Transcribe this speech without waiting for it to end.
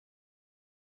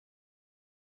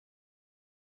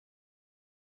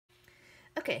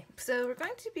Okay, so we're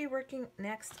going to be working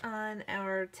next on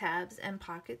our tabs and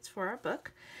pockets for our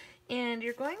book, and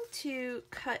you're going to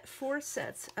cut 4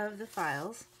 sets of the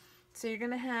files. So you're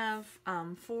going to have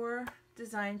 4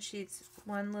 design sheets,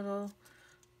 one little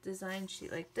design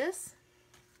sheet like this,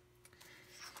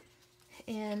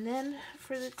 and then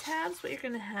for the tabs what you're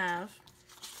going to have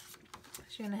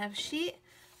is you're going to have a sheet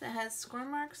that has score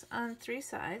marks on 3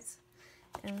 sides,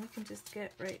 and we can just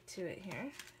get right to it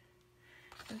here.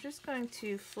 I'm just going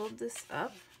to fold this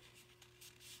up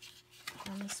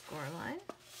on the score line.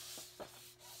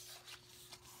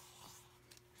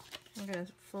 I'm going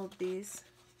to fold these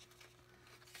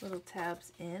little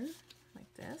tabs in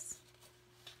like this.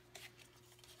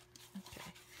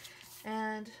 Okay,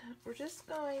 and we're just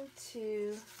going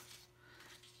to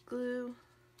glue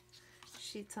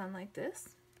sheets on like this.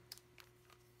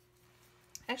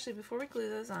 Actually, before we glue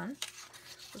those on,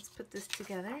 let's put this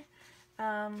together.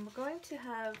 We're going to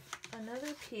have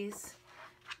another piece,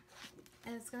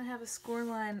 and it's going to have a score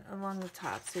line along the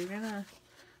top. So you're going to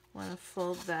want to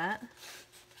fold that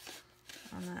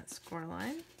on that score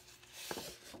line.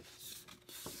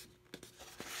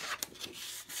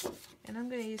 And I'm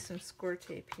going to use some score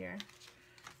tape here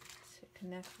to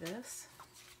connect this.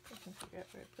 I can figure out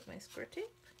where I put my score tape.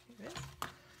 Here it is.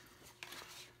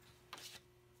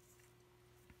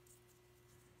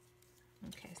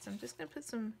 Okay, so I'm just going to put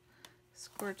some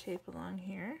score tape along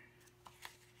here.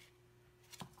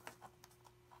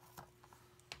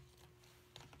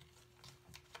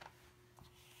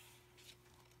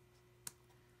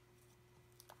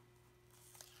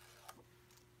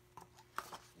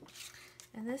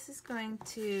 And this is going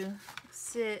to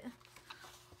sit,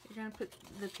 you're going to put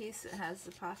the piece that has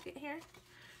the pocket here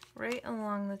right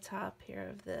along the top here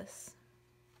of this.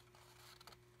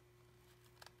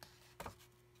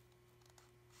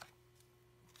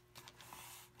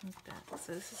 Like that.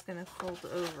 So this is going to fold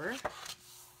over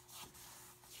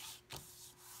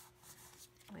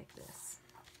like this.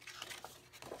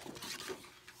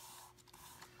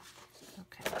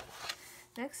 Okay.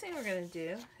 Next thing we're going to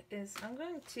do is I'm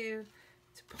going to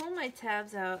pull my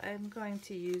tabs out, I'm going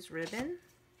to use ribbon.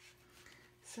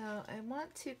 So I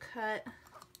want to cut,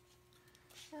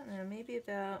 I don't know, maybe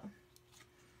about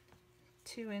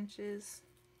 2 inches.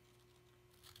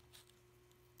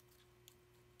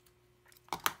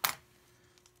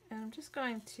 And I'm just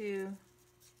going to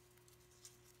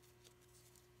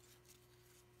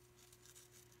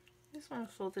want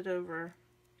to fold it over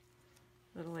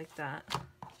a little like that.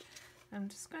 I'm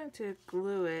just going to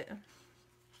glue it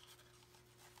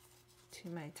to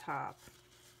my top.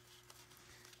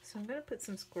 So I'm going to put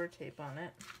some score tape on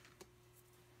it.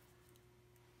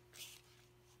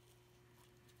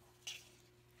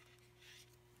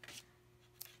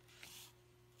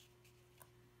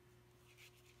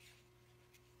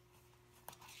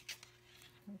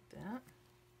 Like that.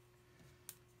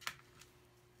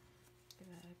 Give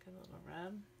that a good little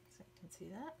rub so you can see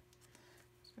that.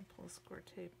 Just going to pull the score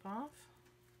tape off.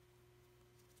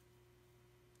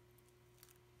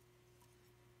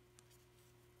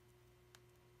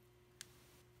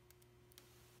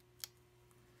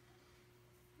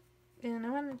 And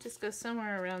I want to just go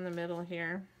somewhere around the middle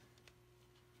here.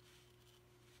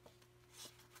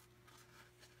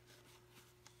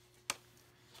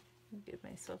 Give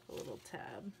myself a little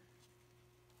tab.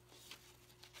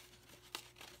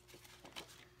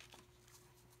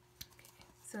 Okay,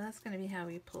 so that's going to be how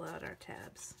we pull out our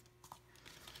tabs.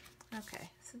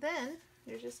 Okay, so then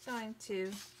you're just going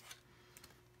to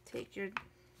take your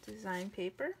design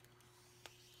paper .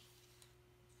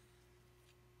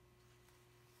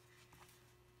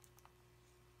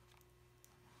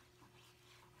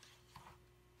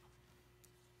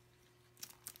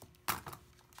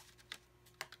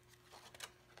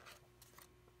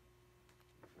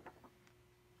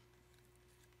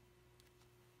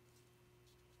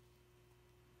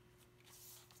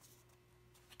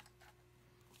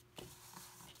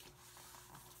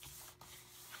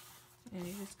 And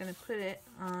you're just going to put it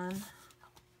on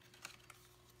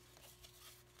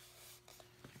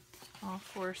all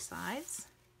 4 sides.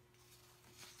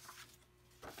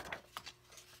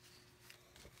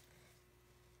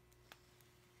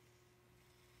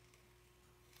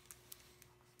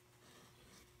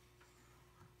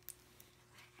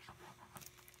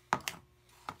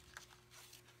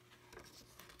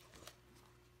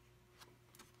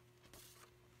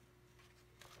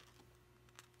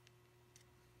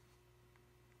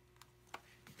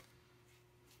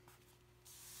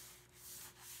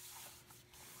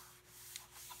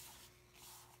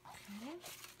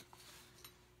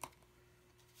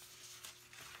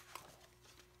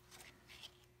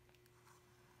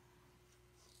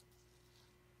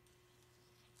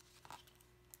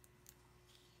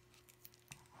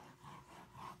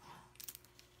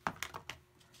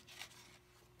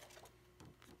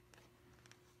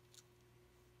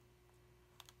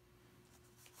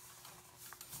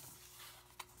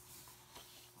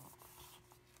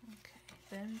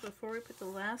 then before we put the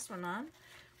last one on,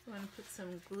 we're going to put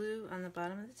some glue on the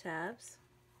bottom of the tabs.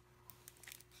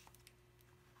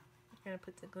 We're going to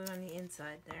put the glue on the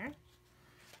inside there.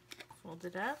 Fold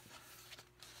it up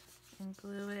and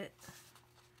glue it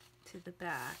to the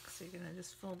back. So you're going to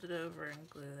just fold it over and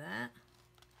glue that.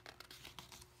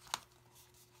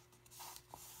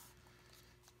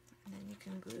 And then you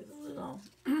can glue the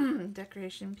little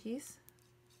decoration piece,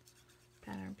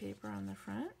 pattern paper on the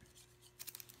front.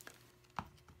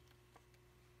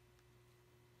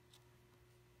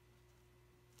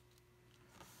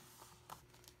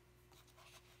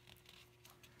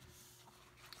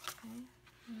 Okay,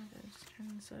 I'm going to just turn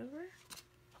this over.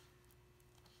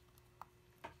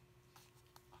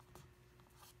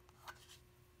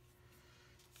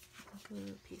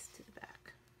 Glue a piece to the back.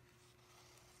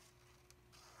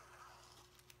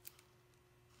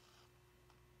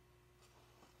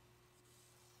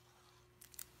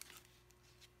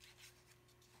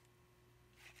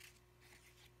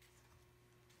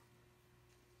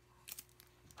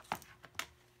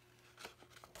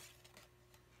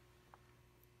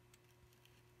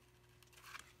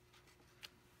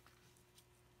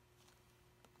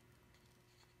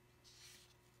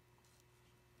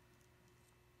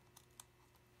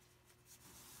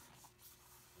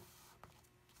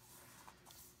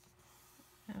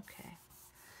 Okay,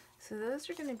 so those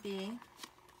are going to be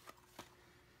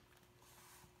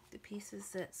the pieces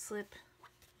that slip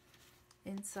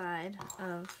inside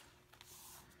of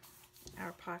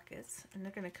our pockets, and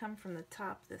they're going to come from the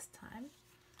top this time.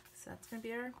 So that's going to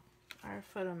be our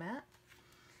photo mat.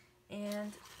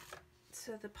 And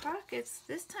so the pockets,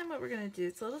 this time what we're going to do,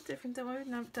 it's a little different than what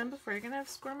we've done before. You're going to have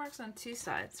score marks on two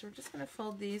sides. So we're just going to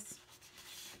fold these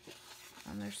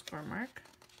on their score mark.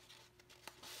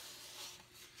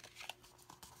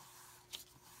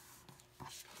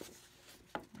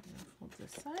 Fold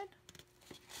this side.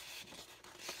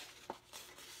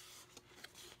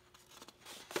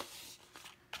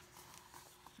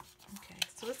 Okay,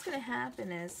 so what's going to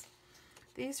happen is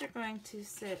these are going to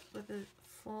sit with a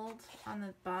fold on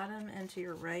the bottom and to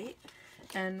your right,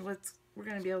 and we're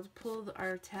going to be able to pull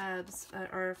our tabs,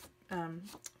 our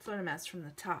photo mats from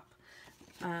the top.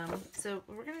 So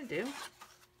what we're going to do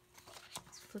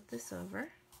is flip this over.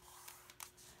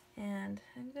 And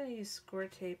I'm going to use score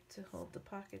tape to hold the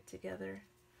pocket together,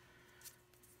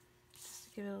 just to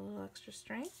give it a little extra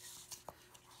strength.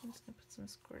 I'm just going to put some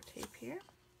score tape here.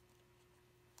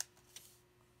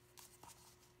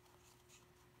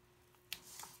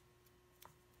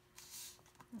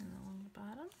 And along the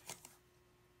bottom.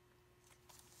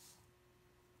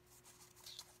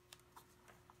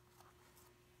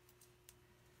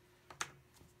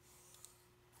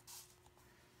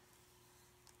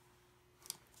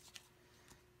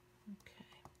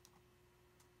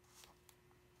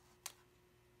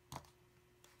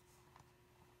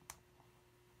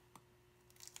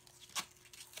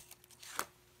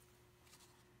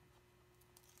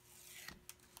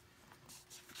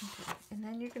 Okay, and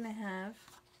then you're going to have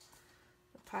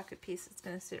the pocket piece that's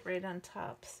going to sit right on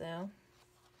top. So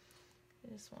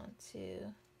you just want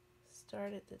to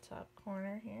start at the top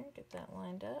corner here, get that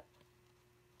lined up.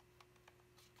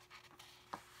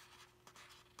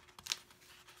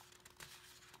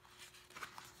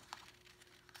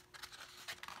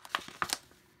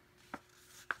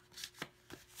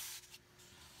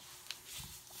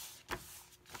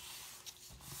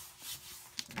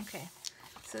 Okay,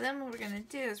 so then what we're going to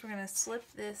do is we're going to slip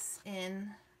this in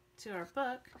to our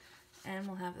book, and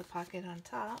we'll have the pocket on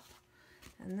top,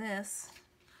 and this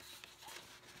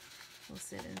will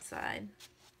sit inside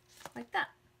like that.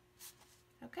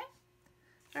 Okay?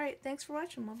 Alright, thanks for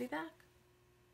watching. We'll be back.